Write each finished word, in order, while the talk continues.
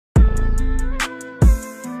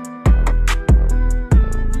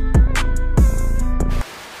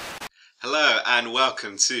and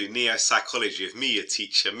welcome to Neo Psychology with me, your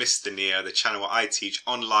teacher, Mr. Neo, the channel where I teach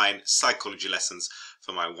online psychology lessons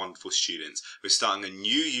for my wonderful students. We're starting a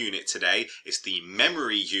new unit today. It's the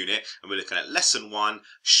memory unit, and we're looking at lesson 1,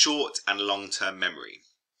 short and long-term memory.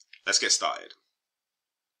 Let's get started.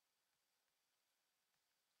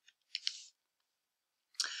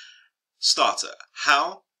 Starter.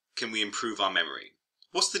 How can we improve our memory?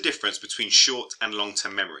 What's the difference between short and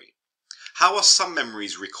long-term memory? How are some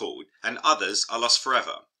memories recalled and others are lost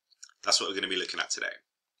forever? That's what we're going to be looking at today.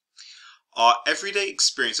 Our everyday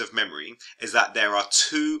experience of memory is that there are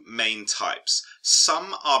two main types.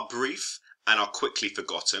 Some are brief and are quickly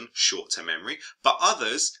forgotten, short-term memory, but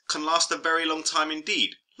others can last a very long time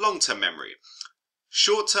indeed, long-term memory.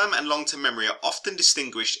 Short-term and long-term memory are often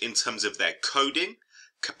distinguished in terms of their coding,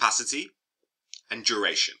 capacity, and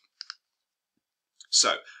duration.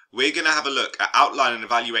 So, we're going to have a look at outlining and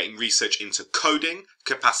evaluating research into coding,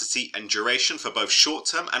 capacity, and duration for both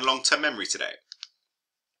short-term and long-term memory today.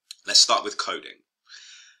 Let's start with coding.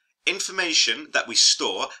 Information that we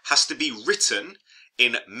store has to be written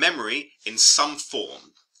in memory in some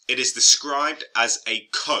form. It is described as a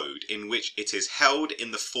code in which it is held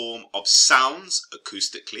in the form of sounds,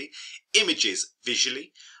 acoustically, images,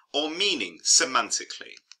 visually, or meaning,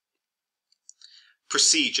 semantically.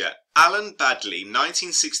 Procedure. Alan Baddeley,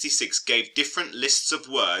 1966, gave different lists of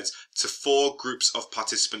words to 4 groups of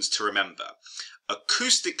participants to remember.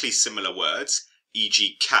 Acoustically similar words,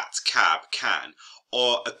 e.g. cat, cab, can,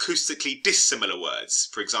 or acoustically dissimilar words,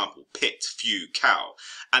 for example, pit, few, cow,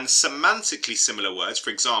 and semantically similar words,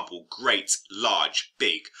 for example, great, large,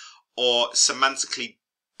 big, or semantically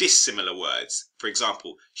dissimilar words, for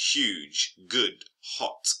example, huge, good,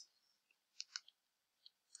 hot.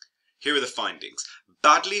 Here are the findings.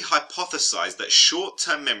 Baddeley hypothesized that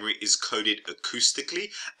short-term memory is coded acoustically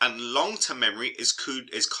and long-term memory is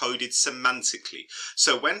coded semantically.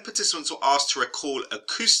 So when participants were asked to recall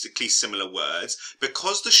acoustically similar words,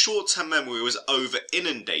 because the short-term memory was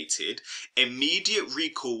over-inundated, immediate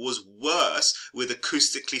recall was worse with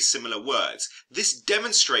acoustically similar words. This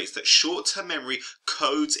demonstrates that short-term memory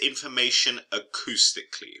codes information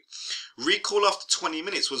acoustically. Recall after 20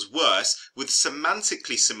 minutes was worse with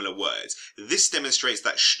semantically similar words. This demonstrates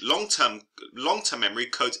that long-term memory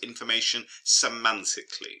codes information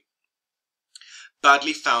semantically.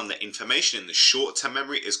 Baddeley found that information in the short-term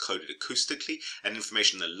memory is coded acoustically and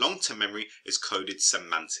information in the long-term memory is coded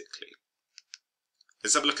semantically.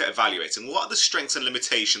 Let's have a look at evaluating. What are the strengths and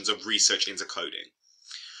limitations of research into coding?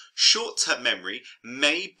 Short-term memory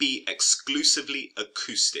may be exclusively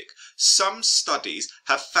acoustic. Some studies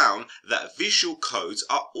have found that visual codes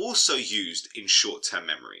are also used in short-term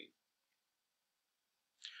memory.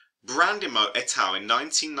 Brandimo et al. In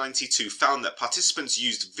 1992 found that participants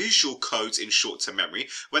used visual codes in short-term memory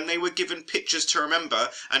when they were given pictures to remember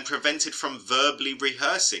and prevented from verbally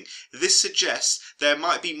rehearsing. This suggests there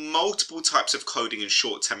might be multiple types of coding in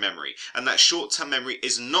short-term memory, and that short-term memory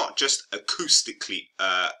is not just acoustically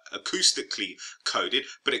coded,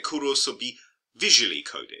 but it could also be visually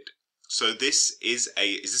coded. So is this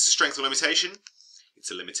a strength or limitation?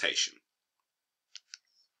 It's a limitation.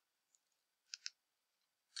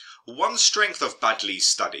 One strength of Baddeley's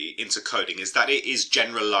study into coding is that it is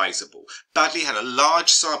generalizable. Baddeley had a large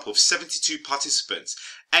sample of 72 participants.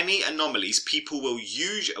 Any anomalies, people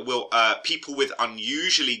with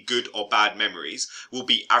unusually good or bad memories will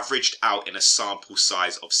be averaged out in a sample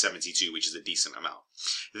size of 72, which is a decent amount.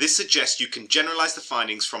 This suggests you can generalize the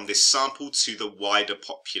findings from this sample to the wider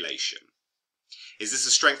population. Is this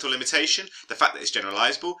a strength or limitation? The fact that it's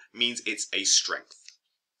generalizable means it's a strength.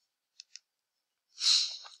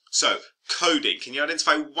 So, coding. Can you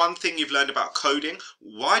identify one thing you've learned about coding?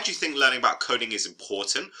 Why do you think learning about coding is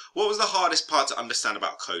important? What was the hardest part to understand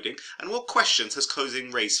about coding? And what questions has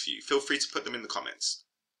coding raised for you? Feel free to put them in the comments.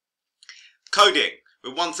 Coding.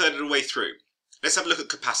 We're 1/3 of the way through. Let's have a look at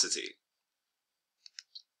capacity.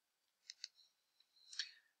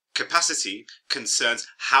 Capacity concerns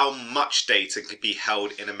how much data can be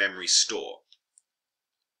held in a memory store.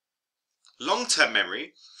 Long-term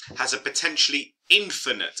memory has a potentially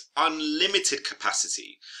infinite, unlimited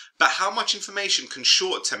capacity. But how much information can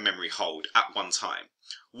short-term memory hold at one time?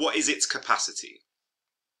 What is its capacity?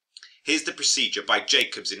 Here's the procedure by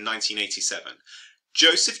Jacobs in 1987.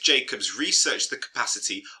 Joseph Jacobs researched the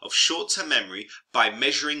capacity of short-term memory by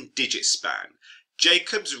measuring digit span.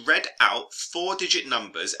 Jacobs read out 4-digit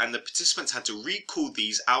numbers and the participants had to recall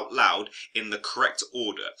these out loud in the correct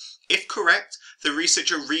order. If correct, the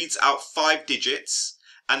researcher reads out 5 digits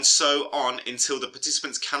and so on until the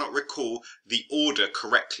participants cannot recall the order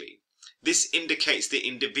correctly. This indicates the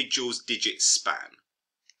individual's digit span.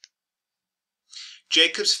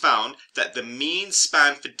 Jacobs found that the mean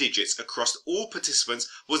span for digits across all participants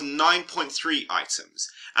was 9.3 items,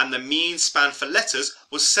 and the mean span for letters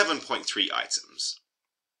was 7.3 items.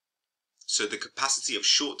 So the capacity of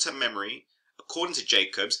short-term memory, according to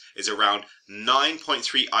Jacobs, is around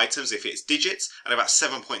 9.3 items if it's digits, and about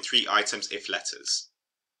 7.3 items if letters.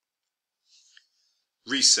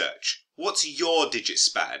 Research. What's your digit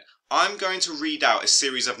span? I'm going to read out a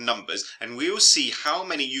series of numbers and we will see how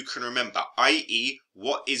many you can remember, i.e.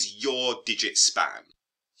 what is your digit span.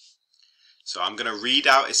 So I'm going to read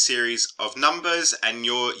out a series of numbers and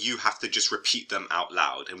you have to just repeat them out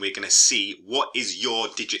loud and we're going to see what is your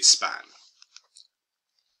digit span.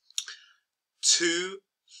 2,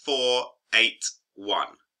 4, 8, 1.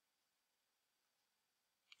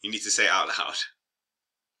 You need to say it out loud.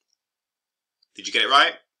 Did you get it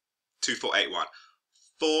right? 2, 4, 8, 1.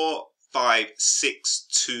 4, 5, 6,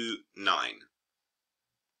 2, 9.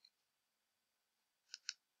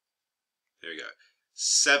 There we go.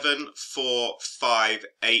 7, 4, 5,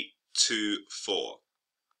 8, 2, 4.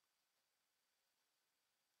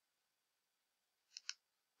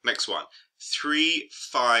 Next one. 3,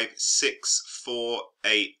 5, 6, 4,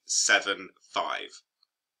 8, 7, 5.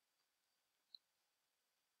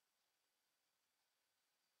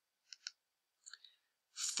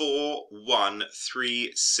 4, 1,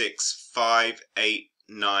 3, 6, 5, 8,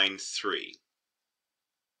 9, 3.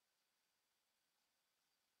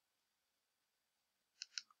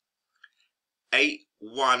 8,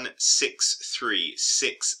 1, 6, 3,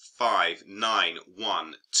 6, 5, 9,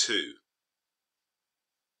 1, 2.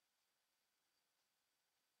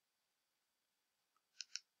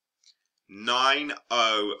 9,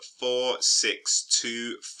 0, 4, 6,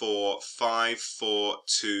 2, 4, 5, 4,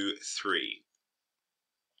 2, 3.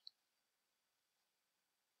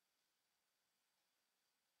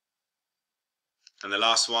 'And the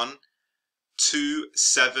last one, 2,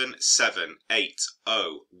 7, 7, 8,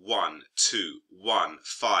 0, 1, 2, 1,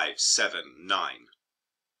 5, 7, 9.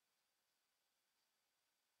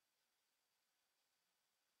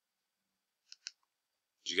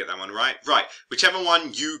 Did you get that one right? Right. Whichever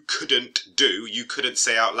one you couldn't do, you couldn't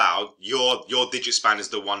say out loud, your digit span is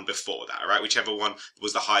the one before that, all right? Whichever one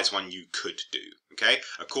was the highest one you could do, okay?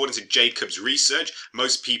 According to Jacobs' research,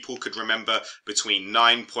 most people could remember between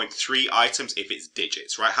 9.3 items if it's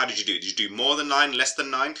digits, right? How did you do? Did you do more than 9, less than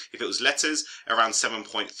 9? If it was letters, around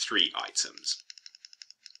 7.3 items.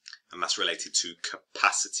 And that's related to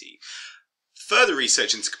capacity. Further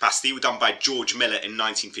research into capacity done by George Miller in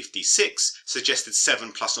 1956 suggested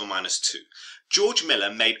 7 plus or minus 2. George Miller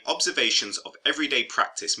made observations of everyday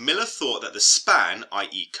practice. Miller thought that the span,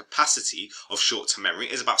 i.e. capacity, of short-term memory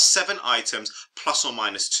is about 7 items plus or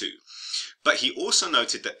minus 2. But he also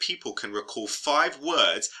noted that people can recall 5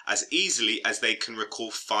 words as easily as they can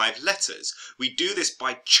recall 5 letters. We do this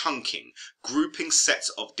by chunking, grouping sets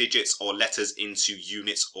of digits or letters into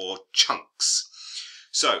units or chunks.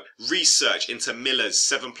 So, research into Miller's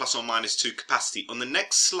 7 plus or minus 2 capacity. On the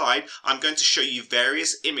next slide, I'm going to show you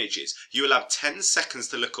various images. You will have 10 seconds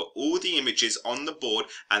to look at all the images on the board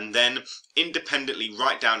and then independently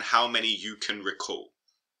write down how many you can recall.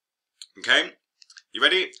 Okay? You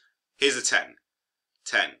ready? Here's a 10.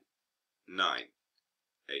 10, 9,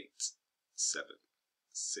 8, 7,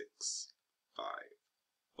 6, 5,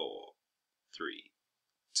 4, 3,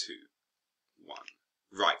 2, 1.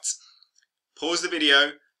 Right. Pause the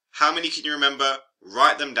video. How many can you remember?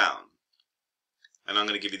 Write them down. And I'm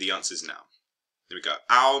going to give you the answers now. Here we go.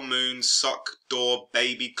 Owl, moon, sock, door,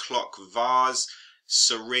 baby, clock, vase,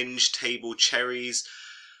 syringe, table, cherries,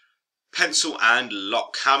 pencil, and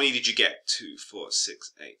lock. How many did you get? 2, 4,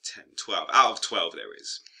 6, 8, 10, 12. Out of 12 there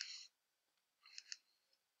is.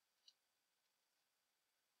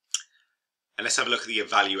 And let's have a look at the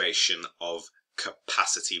evaluation of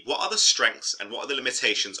capacity. What are the strengths and what are the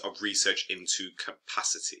limitations of research into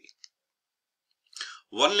capacity?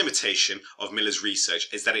 One limitation of Miller's research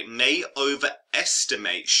is that it may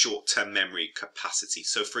overestimate short-term memory capacity.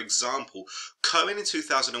 So, for example, Cohen in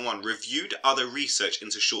 2001 reviewed other research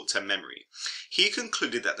into short-term memory. He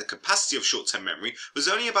concluded that the capacity of short-term memory was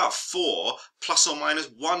only about 4 plus or minus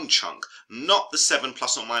 1 chunk, not the 7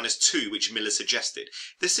 plus or minus 2 which Miller suggested.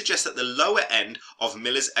 This suggests that the lower end of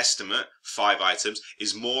Miller's estimate, 5 items,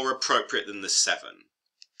 is more appropriate than the 7.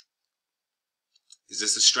 Is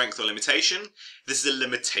this a strength or limitation? This is a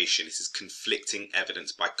limitation. This is conflicting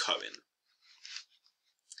evidence by Cohen.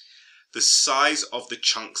 The size of the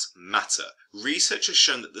chunks matter. Research has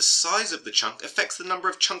shown that the size of the chunk affects the number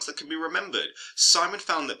of chunks that can be remembered. Simon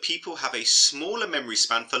found that people have a smaller memory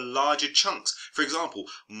span for larger chunks. For example,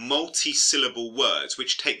 multi-syllable words,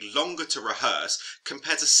 which take longer to rehearse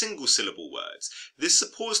compared to single-syllable words. This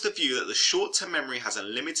supports the view that the short-term memory has a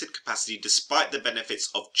limited capacity despite the benefits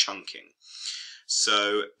of chunking.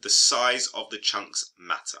 So the size of the chunks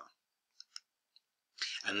matter.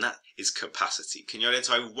 And that is capacity. Can you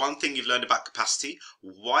identify one thing you've learned about capacity?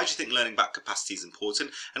 Why do you think learning about capacity is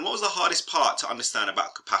important? And what was the hardest part to understand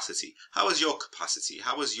about capacity? How was your capacity?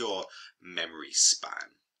 How was your memory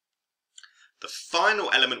span? The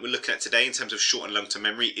final element we're looking at today in terms of short and long-term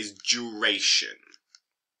memory is duration.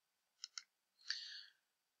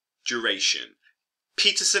 Duration.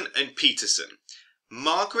 Peterson and Peterson.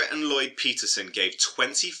 Margaret and Lloyd Peterson gave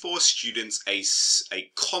 24 students a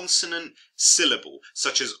consonant syllable,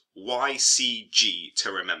 such as YCG, to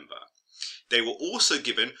remember. They were also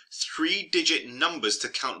given 3-digit numbers to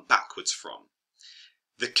count backwards from.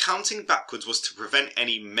 The counting backwards was to prevent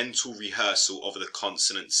any mental rehearsal of the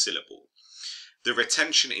consonant syllable. The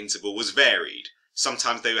retention interval was varied.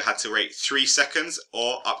 Sometimes they had to wait 3 seconds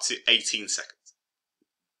or up to 18 seconds.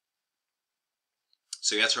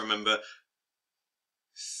 So you have to remember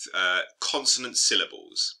consonant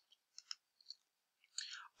syllables.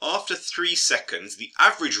 After 3 seconds, the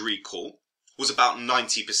average recall was about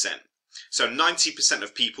 90%. So 90%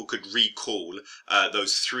 of people could recall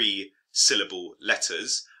those 3-syllable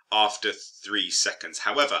letters after 3 seconds.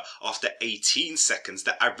 However, after 18 seconds,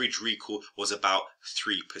 the average recall was about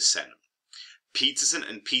 3%. Peterson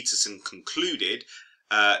and Peterson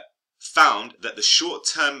found that the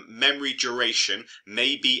short-term memory duration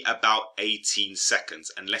may be about 18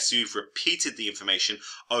 seconds unless you've repeated the information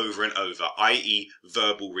over and over, i.e.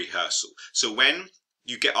 verbal rehearsal. So when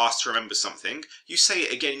you get asked to remember something, you say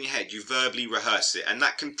it again in your head, you verbally rehearse it, and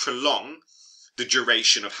that can prolong the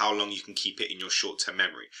duration of how long you can keep it in your short-term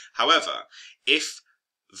memory. However, if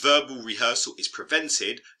verbal rehearsal is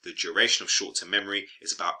prevented, the duration of short-term memory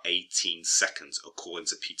is about 18 seconds, according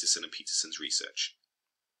to Peterson and Peterson's research.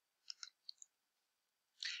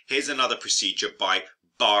 Here's another procedure by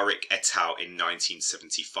Baric et al. In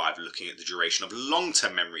 1975, looking at the duration of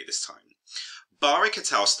long-term memory this time. Baric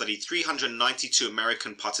et al. Studied 392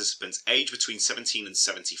 American participants aged between 17 and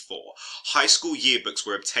 74. High school yearbooks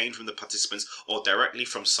were obtained from the participants or directly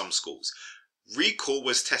from some schools. Recall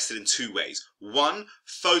was tested in 2 ways. One,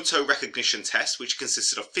 photo recognition test, which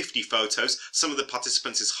consisted of 50 photos, some of the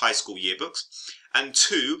participants' high school yearbooks. And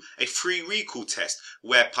 2, a free recall test,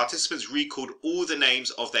 where participants recalled all the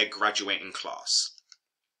names of their graduating class.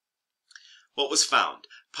 What was found?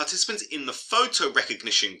 Participants in the photo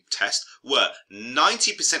recognition test were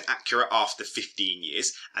 90% accurate after 15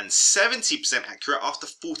 years and 70% accurate after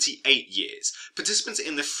 48 years. Participants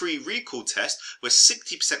in the free recall test were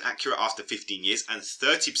 60% accurate after 15 years and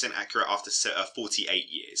 30% accurate after 48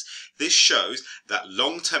 years. This shows that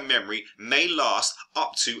long-term memory may last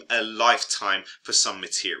up to a lifetime for some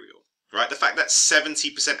material. Right? The fact that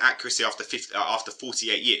 70% accuracy after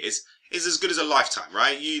 48 years is as good as a lifetime,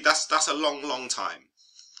 right? That's a long time.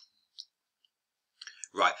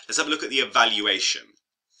 Right, let's have a look at the evaluation.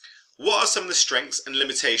 What are some of the strengths and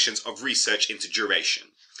limitations of research into duration?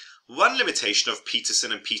 One limitation of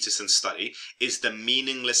Peterson and Peterson's study is the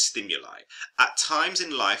meaningless stimuli. At times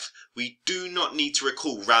in life, we do not need to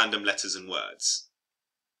recall random letters and words.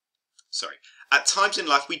 At times in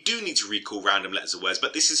life, we do need to recall random letters and words,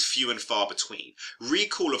 but this is few and far between.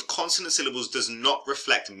 Recall of consonant syllables does not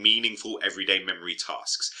reflect meaningful everyday memory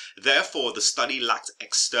tasks. Therefore, the study lacked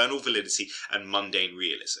external validity and mundane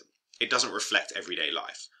realism. It doesn't reflect everyday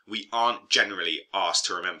life. We aren't generally asked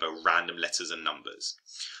to remember random letters and numbers.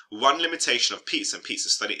 One limitation of Peterson and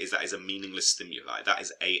Peterson's study is that it's a meaningless stimuli. That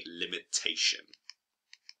is a limitation.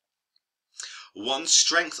 One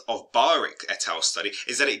strength of Baric et al. Study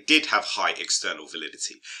is that it did have high external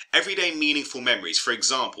validity. Everyday meaningful memories, for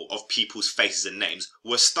example, of people's faces and names,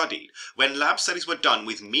 were studied. When lab studies were done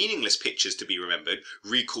with meaningless pictures to be remembered,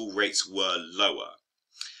 recall rates were lower.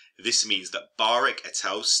 This means that Baric et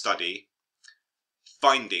al. Study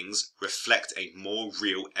findings reflect a more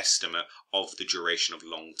real estimate of the duration of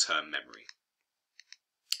long-term memory.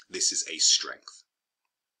 This is a strength.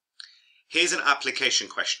 Here's an application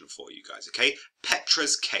question for you guys, okay?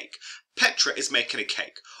 Petra's cake. Petra is making a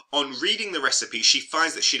cake. On reading the recipe, she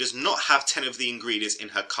finds that she does not have 10 of the ingredients in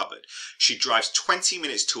her cupboard. She drives 20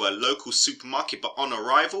 minutes to a local supermarket, but on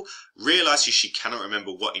arrival, realizes she cannot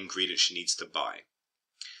remember what ingredients she needs to buy.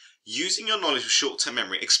 Using your knowledge of short-term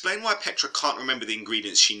memory, explain why Petra can't remember the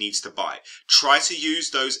ingredients she needs to buy. Try to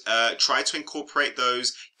use those, try to incorporate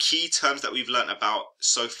those key terms that we've learnt about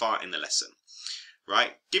so far in the lesson.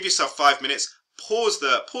 Right? Give yourself 5 minutes, pause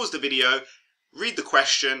the video, read the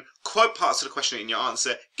question, quote parts of the question in your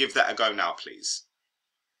answer. Give that a go now, please.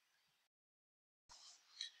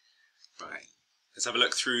 Right. Let's have a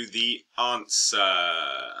look through the answer.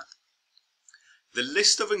 The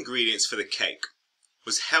list of ingredients for the cake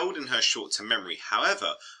was held in her short-term memory.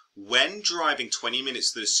 However, when driving 20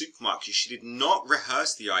 minutes to the supermarket, she did not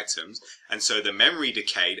rehearse the items, and so the memory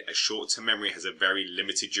decayed, as short-term memory has a very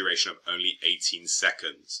limited duration of only 18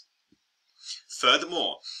 seconds.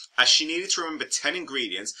 Furthermore, as she needed to remember 10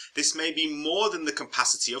 ingredients, this may be more than the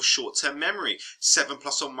capacity of short-term memory, 7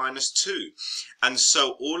 plus or minus 2, and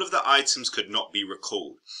so all of the items could not be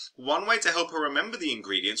recalled. One way to help her remember the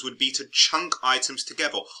ingredients would be to chunk items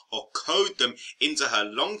together or code them into her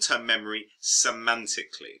long-term memory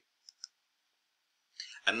semantically.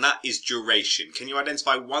 And that is duration. Can you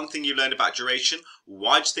identify one thing you learned about duration?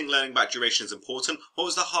 Why do you think learning about duration is important? What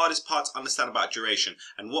was the hardest part to understand about duration?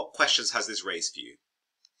 And what questions has this raised for you?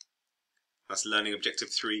 That's learning objective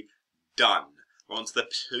 3 done. We're on to the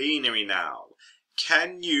plenary now.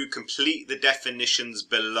 Can you complete the definitions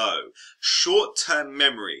below? Short-term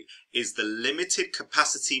memory is the limited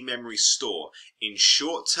capacity memory store. In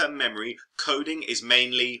short-term memory, coding is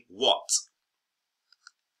mainly what?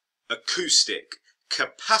 Acoustic.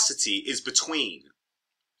 Capacity is between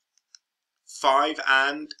 5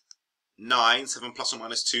 and 9, 7 plus or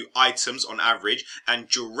minus 2 items on average, and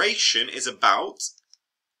duration is about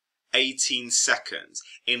 18 seconds.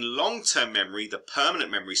 In long-term memory, the permanent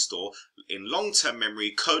memory store, in long-term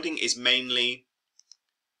memory, coding is mainly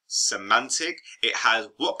semantic. It has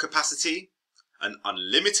what capacity? An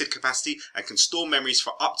unlimited capacity, and can store memories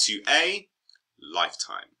for up to a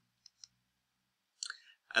lifetime.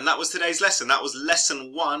 And that was today's lesson. That was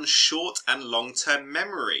lesson 1, short and long-term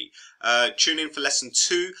memory. Tune in for lesson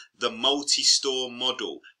 2, the multi-store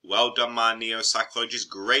model. Well done, my neo-psychologist.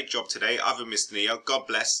 Great job today. I've been Mr. Neo. God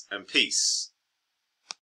bless and peace.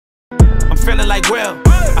 I'm feeling like Will.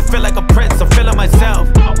 I feel like a prince. I'm feeling myself.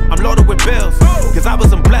 I'm loaded with bills, cause I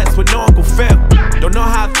wasn't blessed with no Uncle Phil. Don't know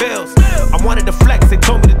how it feels. I wanted to flex. They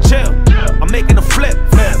told me to chill. I'm making a flip.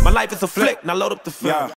 My life is a flick. Now load up the film.